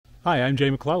Hi, I'm Jay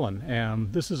McClellan,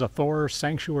 and this is a Thor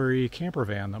Sanctuary camper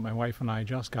van that my wife and I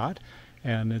just got.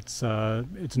 And it's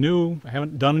new. I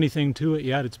haven't done anything to it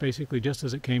yet. It's basically just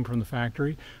as it came from the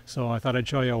factory. So I thought I'd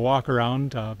show you a walk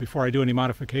around before I do any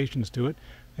modifications to it.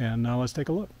 And let's take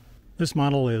a look. This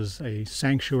model is a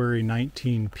Sanctuary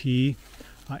 19P.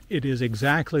 It is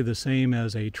exactly the same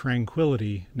as a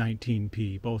Tranquility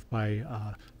 19P, both by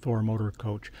Thor Motor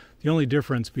Coach. The only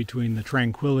difference between the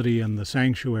Tranquility and the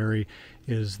Sanctuary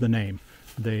is the name.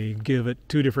 They give it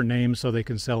two different names so they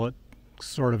can sell it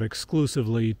sort of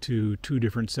exclusively to two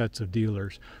different sets of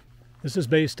dealers. This is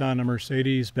based on a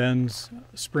Mercedes-Benz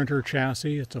Sprinter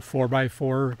chassis. It's a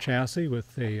 4x4 chassis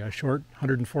with a short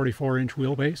 144-inch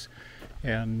wheelbase.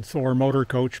 And Thor Motor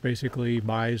Coach basically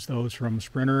buys those from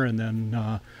Sprinter and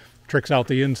then tricks out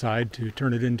the inside to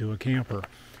turn it into a camper.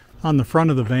 On the front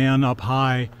of the van up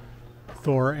high,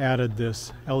 Thor added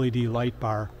this LED light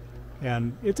bar,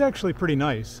 and it's actually pretty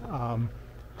nice.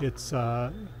 It's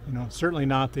certainly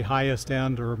not the highest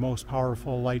end or most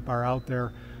powerful light bar out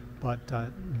there, but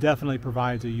definitely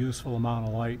provides a useful amount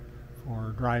of light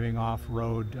for driving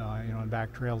off-road, and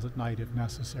back trails at night if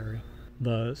necessary.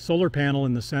 The solar panel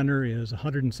in the center is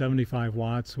 175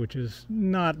 watts, which is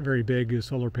not very big as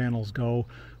solar panels go,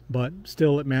 but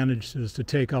still it manages to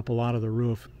take up a lot of the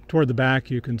roof. Toward the back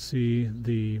you can see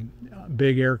the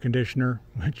big air conditioner,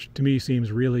 which to me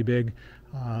seems really big.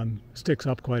 Sticks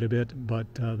up quite a bit, but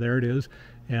there it is.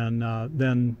 And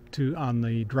then on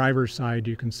the driver's side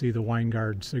you can see the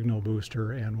Winegard signal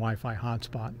booster and Wi-Fi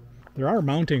hotspot. There are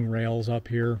mounting rails up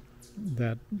here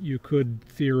that you could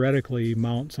theoretically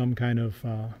mount some kind of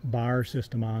bar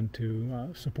system on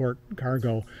to support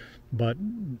cargo, but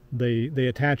they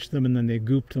attached them and then they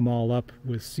gooped them all up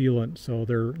with sealant, so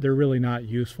they're really not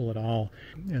useful at all.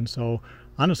 And so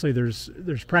honestly there's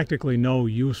practically no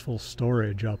useful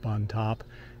storage up on top,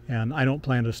 and I don't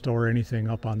plan to store anything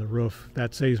up on the roof.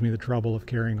 That saves me the trouble of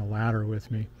carrying a ladder with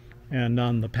me. And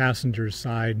on the passenger's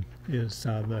side is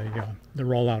the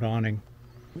rollout awning.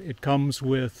 It comes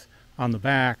with, on the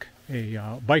back,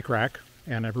 a bike rack,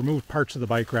 and I've removed parts of the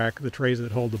bike rack, the trays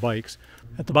that hold the bikes.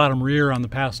 At the bottom rear on the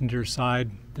passenger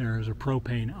side there's a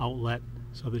propane outlet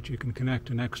so that you can connect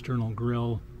an external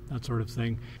grill, that sort of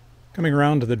thing. Coming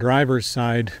around to the driver's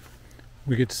side,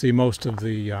 we get to see most of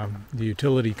the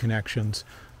utility connections.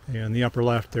 In the upper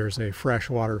left there's a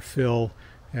freshwater fill,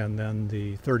 and then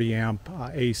the 30 amp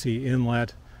AC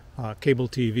inlet, cable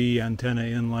TV antenna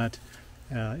inlet,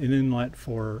 an inlet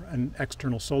for an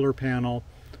external solar panel,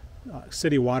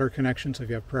 city water connection, so if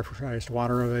you have pressurized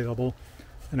water available,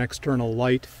 an external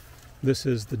light. This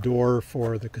is the door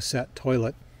for the cassette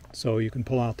toilet, so you can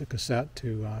pull out the cassette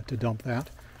to dump that.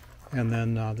 And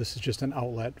then this is just an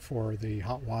outlet for the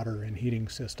hot water and heating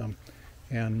system.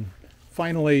 And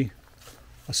finally,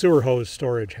 a sewer hose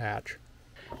storage hatch.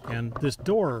 And this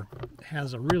door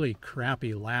has a really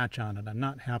crappy latch on it. I'm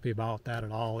not happy about that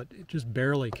at all. It just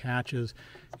barely catches,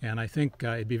 and I think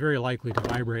it'd be very likely to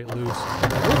vibrate loose.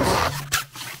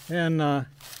 And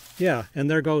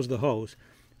and there goes the hose.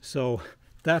 So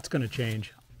that's going to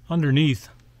change. Underneath,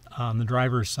 on the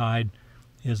driver's side,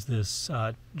 is this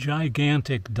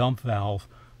gigantic dump valve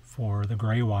for the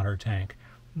gray water tank.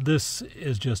 This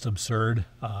is just absurd.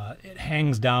 It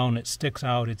hangs down, it sticks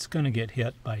out, it's going to get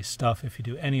hit by stuff if you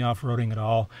do any off-roading at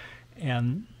all.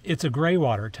 And it's a gray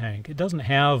water tank. It doesn't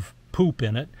have poop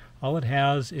in it. All it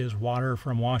has is water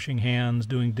from washing hands,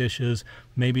 doing dishes,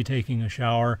 maybe taking a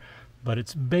shower, but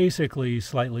it's basically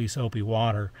slightly soapy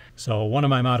water. So one of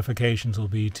my modifications will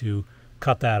be to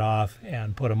cut that off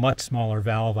and put a much smaller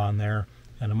valve on there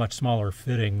and a much smaller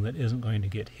fitting that isn't going to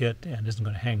get hit and isn't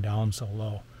going to hang down so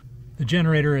low. The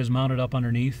generator is mounted up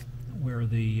underneath where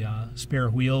the spare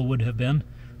wheel would have been,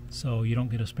 so you don't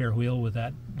get a spare wheel with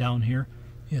that down here.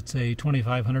 It's a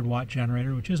 2500 watt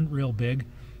generator, which isn't real big,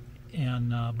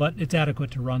 and but it's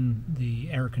adequate to run the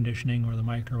air conditioning or the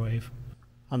microwave.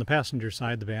 On the passenger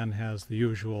side, the van has the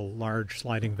usual large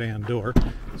sliding van door,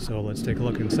 so let's take a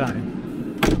look inside.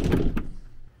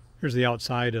 Here's the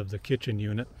outside of the kitchen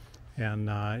unit, and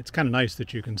it's kind of nice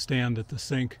that you can stand at the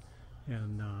sink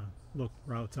and look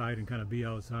outside and kind of be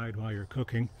outside while you're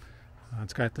cooking.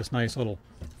 It's got this nice little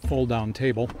fold-down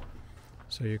table,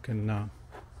 so you can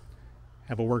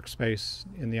have a workspace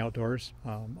in the outdoors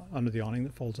under the awning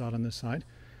that folds out on this side.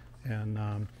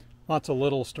 And lots of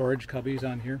little storage cubbies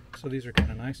on here, so these are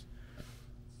kind of nice.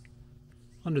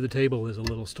 Under the table is a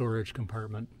little storage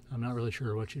compartment. I'm not really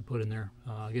sure what you'd put in there.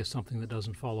 I guess something that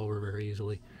doesn't fall over very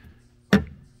easily.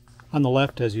 On the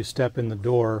left, as you step in the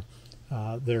door,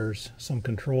 there's some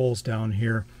controls down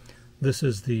here. This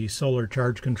is the solar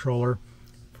charge controller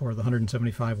for the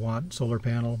 175 watt solar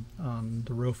panel on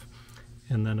the roof.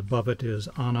 And then above it is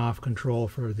on-off control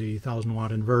for the 1000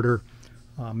 watt inverter,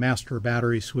 master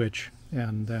battery switch,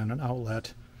 and then an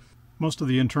outlet. Most of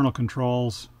the internal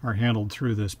controls are handled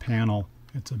through this panel.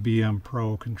 It's a BM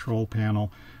Pro control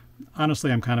panel.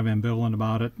 Honestly, I'm kind of ambivalent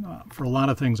about it. For a lot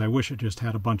of things, I wish it just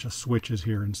had a bunch of switches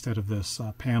here instead of this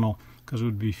panel, because it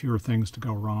would be fewer things to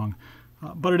go wrong.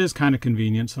 But it is kind of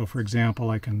convenient. So for example,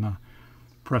 I can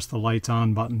press the lights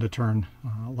on button to turn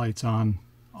lights on,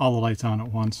 all the lights on at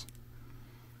once.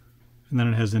 And then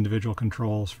it has individual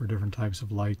controls for different types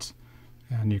of lights,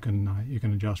 and you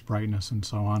can adjust brightness and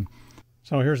so on.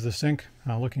 So here's the sink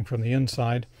looking from the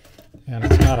inside, and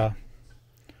it's got a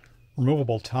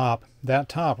removable top. That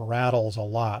top rattles a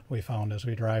lot, we found as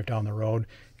we drive down the road.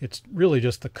 It's really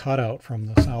just the cutout from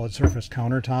the solid surface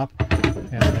countertop,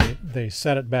 and they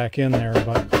set it back in there,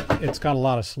 but it's got a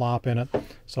lot of slop in it,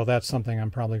 so that's something I'm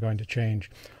probably going to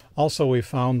change. Also, we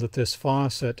found that this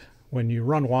faucet, when you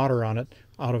run water on it,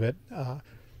 out of it,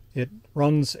 it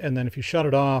runs, and then if you shut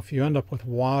it off, you end up with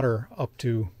water up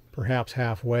to perhaps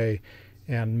halfway,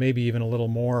 and maybe even a little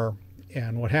more.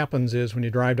 And what happens is when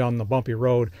you drive down the bumpy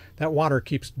road, that water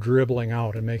keeps dribbling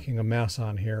out and making a mess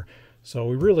on here. So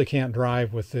we really can't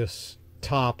drive with this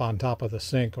top on top of the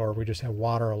sink, or we just have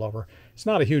water all over. It's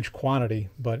not a huge quantity,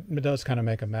 but it does kind of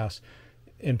make a mess.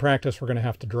 In practice, we're going to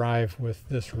have to drive with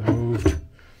this removed,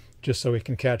 just so we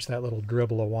can catch that little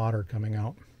dribble of water coming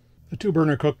out. The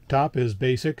 2-burner cooktop is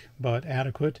basic but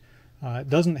adequate. It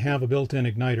doesn't have a built-in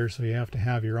igniter, so you have to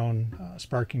have your own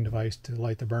sparking device to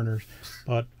light the burners,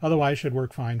 but otherwise should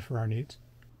work fine for our needs.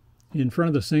 In front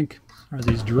of the sink are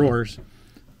these drawers.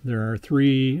 There are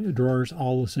 3 drawers,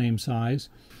 all the same size.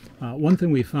 One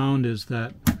thing we found is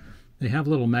that they have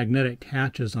little magnetic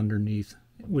catches underneath,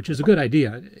 which is a good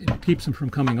idea. It keeps them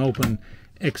from coming open,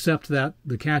 except that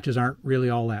the catches aren't really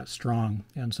all that strong.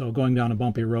 And so going down a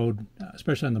bumpy road,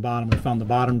 especially on the bottom, we found the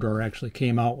bottom drawer actually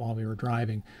came out while we were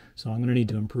driving. So I'm going to need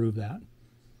to improve that.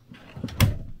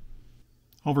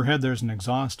 Overhead there's an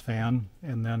exhaust fan,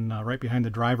 and then right behind the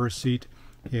driver's seat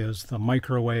is the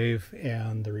microwave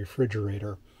and the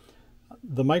refrigerator.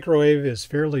 The microwave is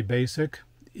fairly basic.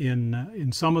 In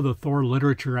some of the Thor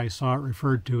literature I saw it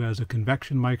referred to as a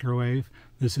convection microwave.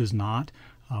 This is not.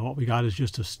 What we got is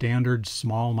just a standard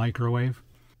small microwave.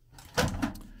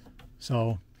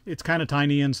 So it's kind of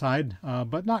tiny inside,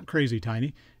 but not crazy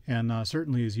tiny, and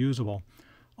certainly is usable.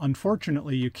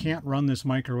 Unfortunately, you can't run this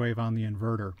microwave on the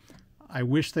inverter. I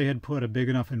wish they had put a big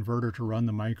enough inverter to run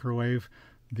the microwave.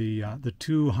 The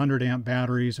 200 amp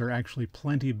batteries are actually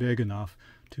plenty big enough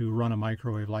to run a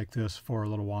microwave like this for a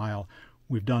little while.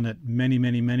 We've done it many,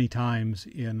 many, many times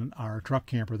in our truck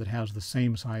camper that has the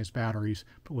same size batteries,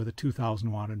 but with a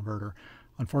 2000 watt inverter.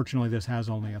 Unfortunately, this has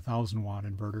only a 1000 watt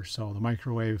inverter, so the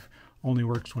microwave only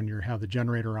works when you have the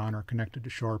generator on or connected to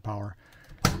shore power.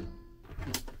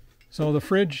 So the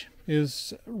fridge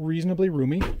is reasonably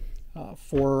roomy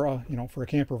for a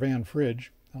camper van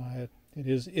fridge. It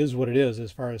is what it is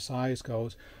as far as size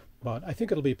goes, but I think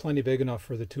it'll be plenty big enough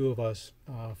for the 2 of us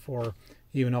for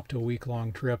even up to a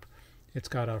week-long trip. It's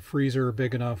got a freezer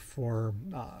big enough for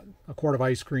a quart of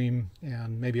ice cream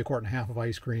and maybe a quart and a half of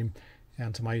ice cream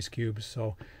and some ice cubes.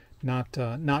 So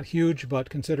not huge, but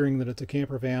considering that it's a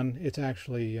camper van, it's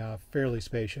actually fairly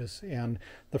spacious. And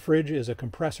the fridge is a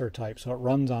compressor type, so it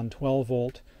runs on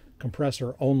 12-volt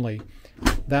compressor only.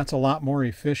 That's a lot more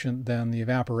efficient than the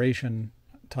evaporation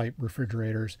type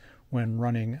refrigerators when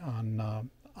running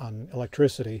on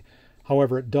electricity.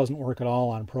 However, it doesn't work at all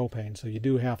on propane, so you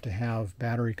do have to have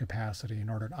battery capacity in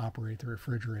order to operate the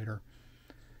refrigerator.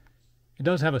 It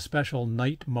does have a special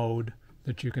night mode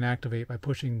that you can activate by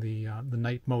pushing the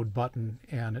night mode button,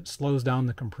 and it slows down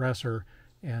the compressor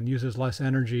and uses less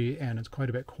energy, and it's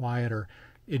quite a bit quieter.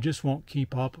 It just won't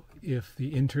keep up if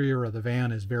the interior of the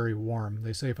van is very warm.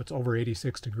 They say if it's over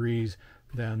 86 degrees,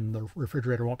 then the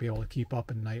refrigerator won't be able to keep up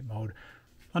in night mode.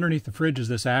 Underneath the fridge is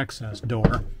this access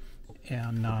door,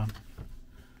 and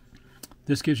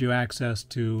this gives you access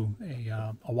to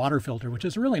a water filter, which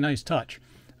is a really nice touch.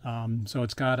 So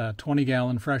it's got a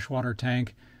 20-gallon freshwater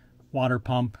tank, water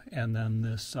pump, and then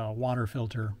this water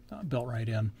filter built right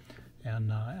in.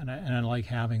 And I like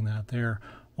having that there.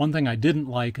 One thing I didn't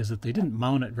like is that they didn't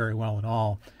mount it very well at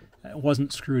all. It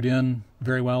wasn't screwed in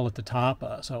very well at the top,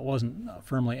 so it wasn't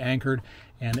firmly anchored,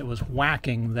 and it was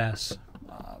whacking this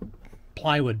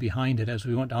plywood behind it as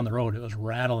we went down the road. It was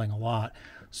rattling a lot.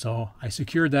 So I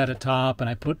secured that at top, and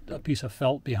I put a piece of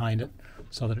felt behind it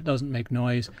so that it doesn't make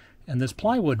noise. And this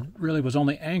plywood really was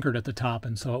only anchored at the top,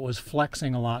 and so it was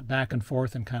flexing a lot back and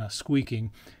forth and kind of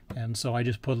squeaking. And so I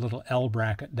just put a little L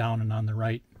bracket down and on the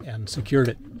right and secured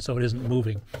it so it isn't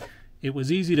moving. It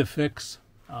was easy to fix,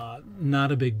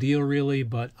 not a big deal really,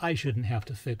 but I shouldn't have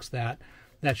to fix that.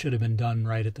 That should have been done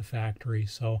right at the factory.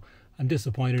 So I'm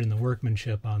disappointed in the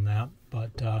workmanship on that,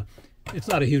 but it's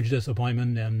not a huge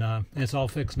disappointment, and it's all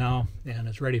fixed now and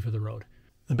it's ready for the road.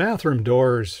 The bathroom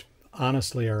doors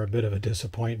honestly are a bit of a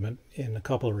disappointment in a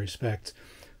couple of respects.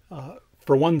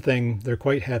 For one thing, they're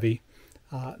quite heavy.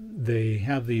 They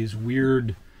have these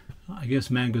weird, I guess,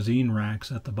 magazine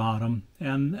racks at the bottom,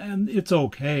 and it's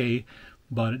okay,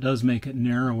 but it does make it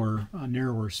a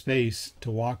narrower space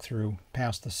to walk through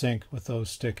past the sink with those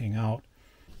sticking out.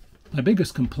 My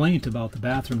biggest complaint about the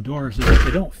bathroom doors is that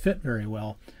they don't fit very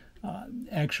well.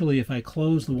 Actually, if I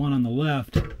close the one on the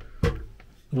left,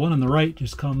 the one on the right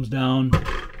just comes down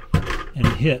and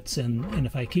hits, and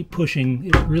if I keep pushing,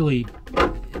 it really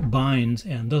binds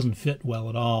and doesn't fit well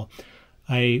at all.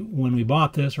 When we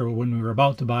bought this, or when we were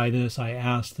about to buy this, I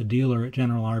asked the dealer at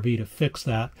General RV to fix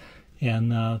that,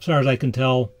 and as far as I can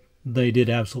tell, they did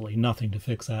absolutely nothing to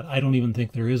fix that. I don't even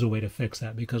think there is a way to fix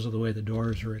that because of the way the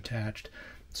doors are attached.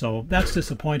 So that's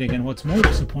disappointing, and what's more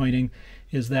disappointing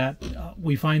is that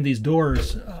we find these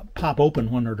doors pop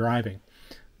open when they're driving.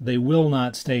 They will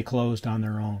not stay closed on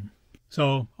their own.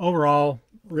 So overall,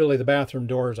 really the bathroom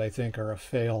doors I think are a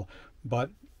fail, but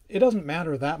it doesn't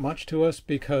matter that much to us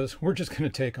because we're just going to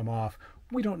take them off.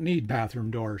 We don't need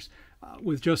bathroom doors.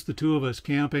 With just the two of us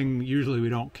camping, usually we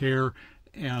don't care,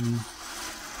 and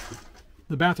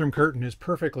the bathroom curtain is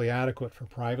perfectly adequate for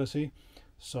privacy.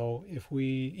 So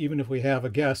even if we have a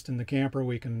guest in the camper,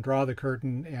 we can draw the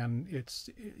curtain and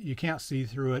you can't see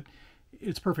through it.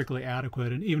 It's perfectly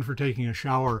adequate, and even for taking a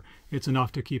shower, it's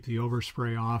enough to keep the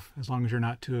overspray off as long as you're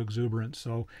not too exuberant.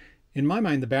 So in my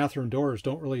mind, the bathroom doors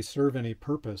don't really serve any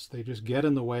purpose. They just get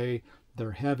in the way,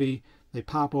 they're heavy, they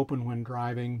pop open when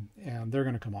driving, and they're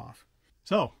going to come off.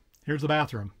 So here's the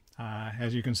bathroom.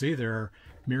 As you can see, there are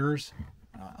mirrors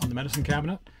on the medicine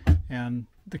cabinet, and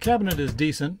the cabinet is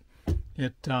decent.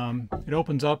 It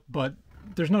opens up, but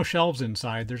there's no shelves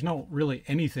inside. There's no really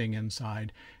anything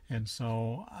inside. And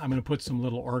so I'm going to put some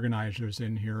little organizers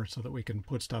in here so that we can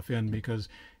put stuff in, because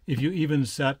if you even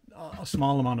set a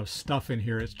small amount of stuff in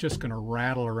here, it's just going to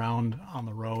rattle around on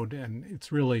the road, and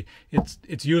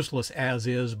it's useless as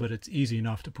is, but it's easy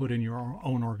enough to put in your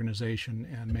own organization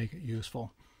and make it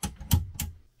useful.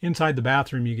 Inside the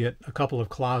bathroom, you get a couple of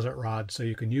closet rods, so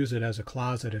you can use it as a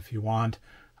closet if you want.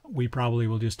 We probably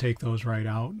will just take those right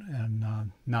out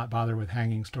and not bother with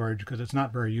hanging storage, because it's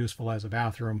not very useful as a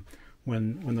bathroom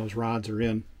when those rods are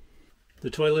in.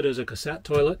 The toilet is a cassette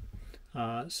toilet,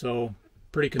 so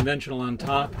pretty conventional on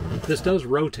top. This does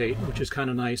rotate, which is kind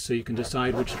of nice, so you can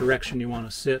decide which direction you want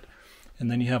to sit. And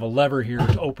then you have a lever here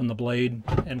to open the blade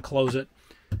and close it.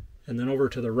 And then over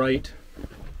to the right,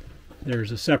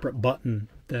 there's a separate button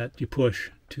that you push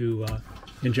to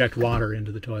inject water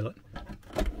into the toilet.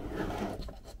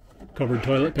 Covered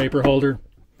toilet paper holder,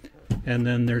 and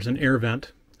then there's an air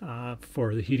vent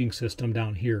for the heating system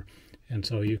down here, and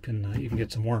so you can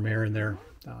get some warm air in there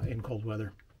in cold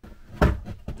weather.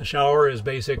 The shower is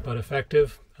basic but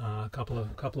effective. A couple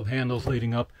of handles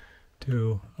leading up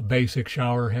to a basic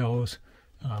shower hose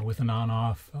with an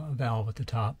on-off valve at the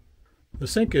top. The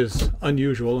sink is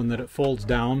unusual in that it folds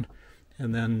down,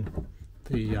 and then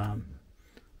the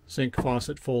sink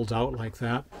faucet folds out like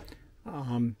that.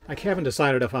 I haven't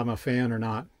decided if I'm a fan or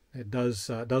not. It does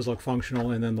look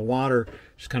functional, and then the water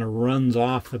just kind of runs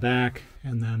off the back,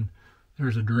 and then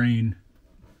there's a drain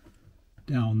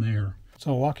down there.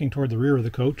 So walking toward the rear of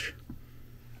the coach,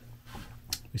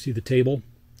 we see the table.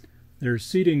 There's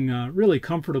seating really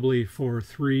comfortably for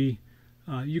three.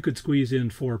 You could squeeze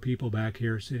in 4 people back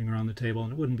here sitting around the table,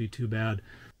 and it wouldn't be too bad.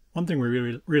 One thing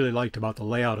we really liked about the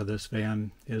layout of this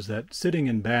van is that sitting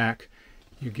in back,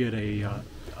 you get a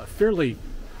fairly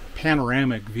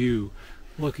panoramic view.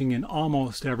 Looking in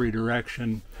almost every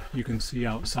direction, you can see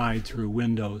outside through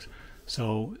windows.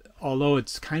 So although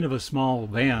it's kind of a small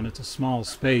van, it's a small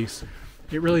space,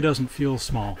 it really doesn't feel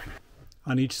small.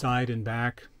 On each side and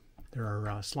back, there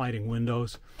are sliding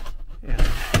windows, and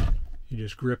you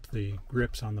just grip the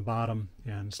grips on the bottom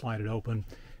and slide it open.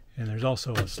 And there's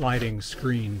also a sliding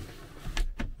screen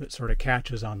that sort of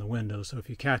catches on the window, so if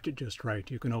you catch it just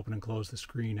right, you can open and close the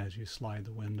screen as you slide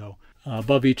the window.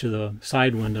 Above each of the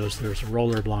side windows, there's a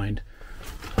roller blind,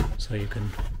 so you can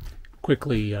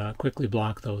quickly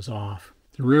block those off.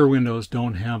 The rear windows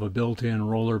don't have a built-in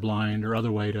roller blind or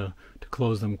other way to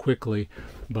close them quickly,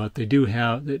 but they do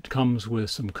have, it comes with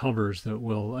some covers that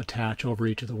will attach over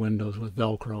each of the windows with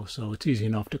Velcro, so it's easy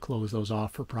enough to close those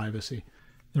off for privacy.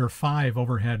 There are 5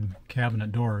 overhead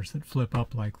cabinet doors that flip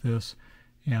up like this,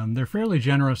 and they're fairly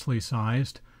generously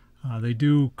sized. They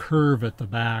do curve at the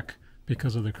back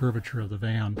because of the curvature of the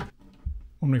van.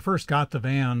 When we first got the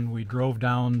van, we drove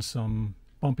down some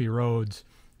bumpy roads,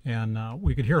 and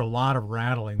we could hear a lot of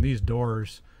rattling. These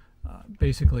doors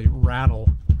basically rattle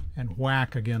and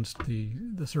whack against the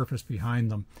surface behind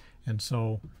them. And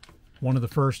so one of the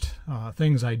first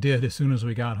things I did as soon as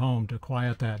we got home to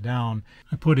quiet that down,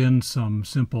 I put in some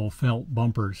simple felt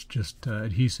bumpers, just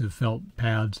adhesive felt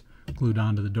pads glued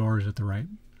onto the doors at the right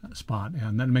spot,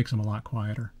 and that makes them a lot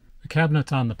quieter. The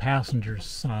cabinets on the passenger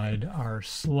side are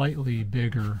slightly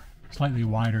bigger, slightly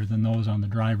wider than those on the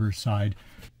driver's side.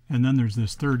 And then there's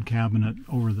this third cabinet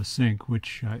over the sink,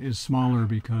 which is smaller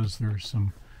because there's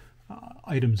some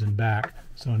items in back.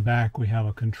 So in back we have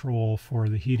a control for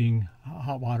the heating,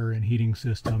 hot water and heating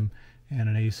system, and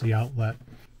an AC outlet.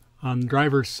 On the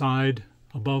driver's side,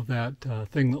 above that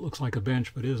thing that looks like a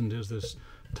bench but isn't, is this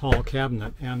tall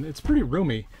cabinet, and it's pretty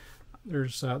roomy.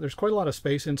 There's quite a lot of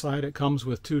space inside. It comes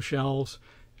with 2 shelves,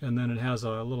 and then it has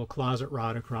a little closet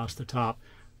rod across the top.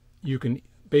 You can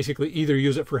basically either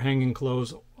use it for hanging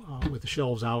clothes with the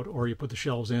shelves out, or you put the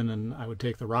shelves in and I would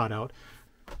take the rod out.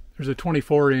 There's a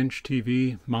 24-inch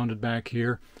TV mounted back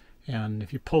here, and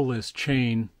if you pull this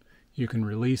chain, you can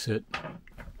release it,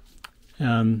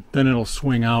 and then it'll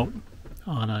swing out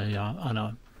on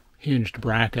a hinged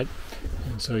bracket,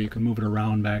 and so you can move it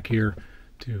around back here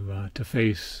to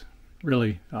face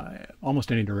really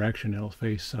almost any direction. It'll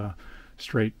face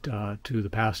straight to the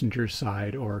passenger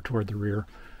side or toward the rear.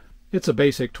 It's a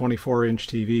basic 24-inch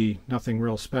TV, nothing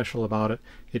real special about it.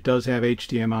 It does have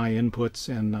HDMI inputs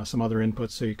and some other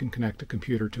inputs, so you can connect a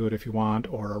computer to it if you want,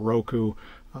 or a Roku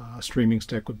streaming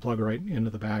stick would plug right into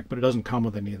the back, but it doesn't come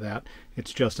with any of that.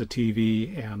 It's just a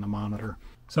TV and a monitor.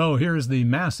 So here's the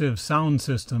massive sound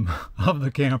system of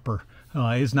the camper.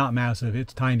 It's not massive,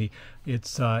 it's tiny.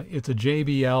 It's a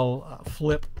JBL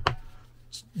flip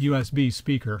USB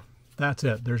speaker. That's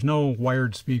it. There's no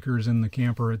wired speakers in the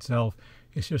camper itself.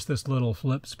 It's just this little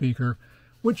flip speaker,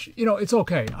 which, you know, it's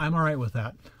okay. I'm all right with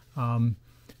that.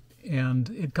 And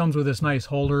it comes with this nice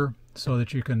holder so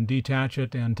that you can detach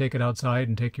it and take it outside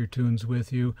and take your tunes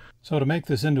with you. So to make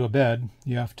this into a bed,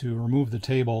 you have to remove the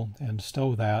table and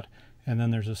stow that. And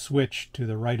then there's a switch to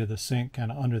the right of the sink,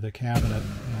 kind of under the cabinet.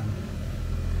 And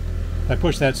if I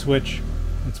push that switch,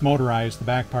 it's motorized. The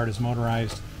back part is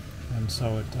motorized, and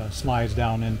so it slides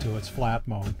down into its flat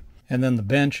mode. And then the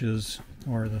benches,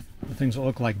 or the things that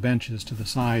look like benches to the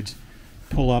sides,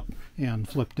 pull up and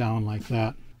flip down like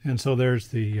that. And so there's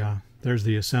the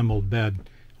assembled bed.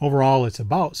 Overall, it's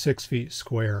about 6 feet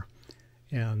square,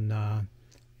 and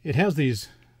it has these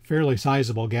fairly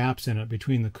sizable gaps in it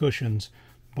between the cushions,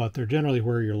 but they're generally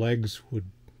where your legs would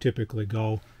typically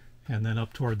go, and then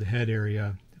up toward the head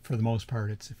area, for the most part,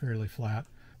 it's fairly flat.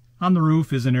 On the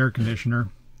roof is an air conditioner,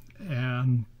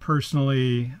 and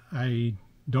personally, I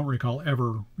don't recall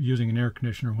ever using an air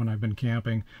conditioner when I've been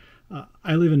camping.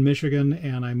 I live in Michigan,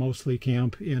 and I mostly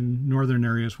camp in northern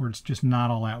areas where it's just not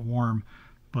all that warm,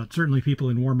 but certainly people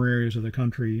in warmer areas of the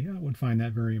country would find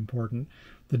that very important.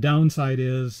 The downside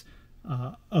is,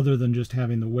 other than just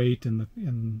having the weight and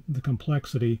the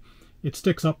complexity, it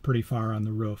sticks up pretty far on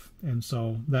the roof, and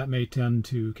so that may tend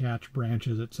to catch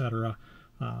branches, etc.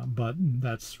 But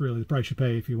that's really the price you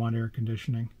pay if you want air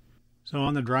conditioning. So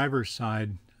on the driver's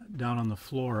side, down on the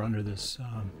floor under this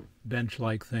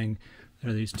bench-like thing,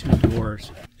 there are these 2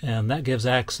 doors, and that gives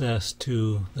access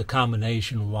to the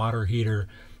combination water heater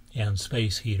and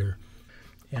space heater.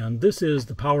 And this is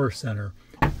the power center.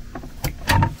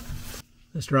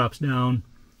 This drops down,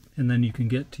 and then you can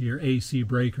get to your AC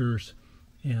breakers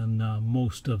and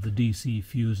most of the DC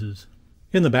fuses.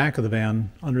 In the back of the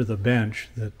van, under the bench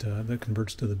that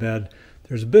converts to the bed,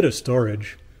 there's a bit of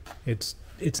storage.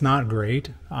 It's not great,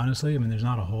 honestly. I mean, there's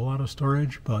not a whole lot of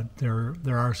storage, but there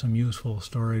are some useful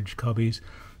storage cubbies.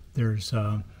 There's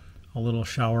a little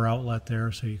shower outlet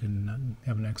there, so you can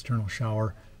have an external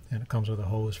shower, and it comes with a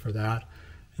hose for that.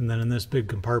 And then in this big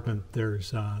compartment,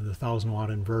 there's the 1,000-watt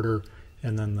inverter,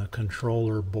 and then the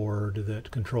controller board that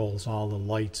controls all the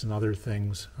lights and other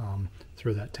things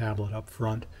through that tablet up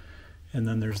front. And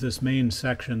then there's this main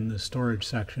section. The storage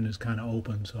section is kind of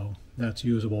open, so that's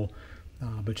usable.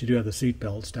 But you do have the seat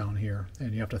belts down here,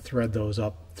 and you have to thread those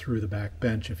up through the back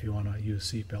bench if you want to use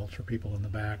seat belts for people in the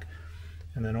back.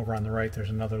 And then over on the right, there's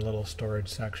another little storage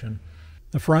section.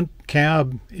 The front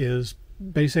cab is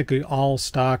basically all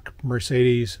stock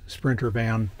Mercedes Sprinter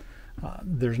van.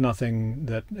 There's nothing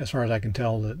that, as far as I can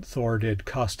tell, that Thor did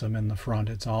custom in the front.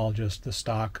 It's all just the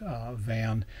stock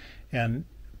van, and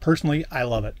personally, I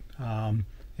love it.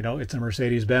 You know, it's a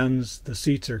Mercedes-Benz. The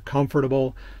seats are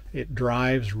comfortable. It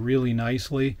drives really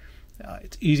nicely.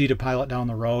 It's easy to pilot down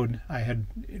the road. I had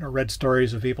read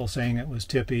stories of people saying it was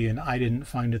tippy, and I didn't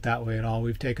find it that way at all.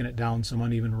 We've taken it down some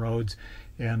uneven roads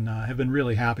and have been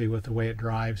really happy with the way it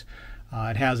drives.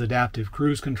 It has adaptive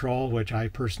cruise control, which I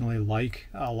personally like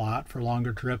a lot for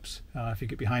longer trips. If you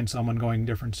get behind someone going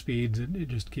different speeds, it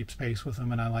just keeps pace with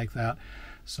them, and I like that.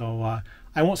 So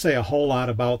I won't say a whole lot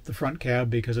about the front cab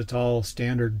because it's all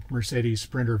standard Mercedes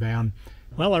Sprinter van.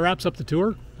 Well, that wraps up the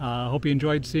tour. I hope you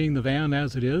enjoyed seeing the van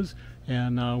as it is,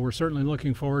 and we're certainly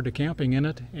looking forward to camping in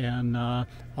it, and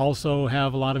also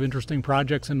have a lot of interesting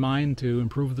projects in mind to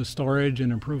improve the storage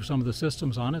and improve some of the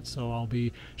systems on it, so I'll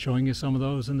be showing you some of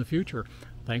those in the future.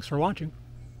 Thanks for watching.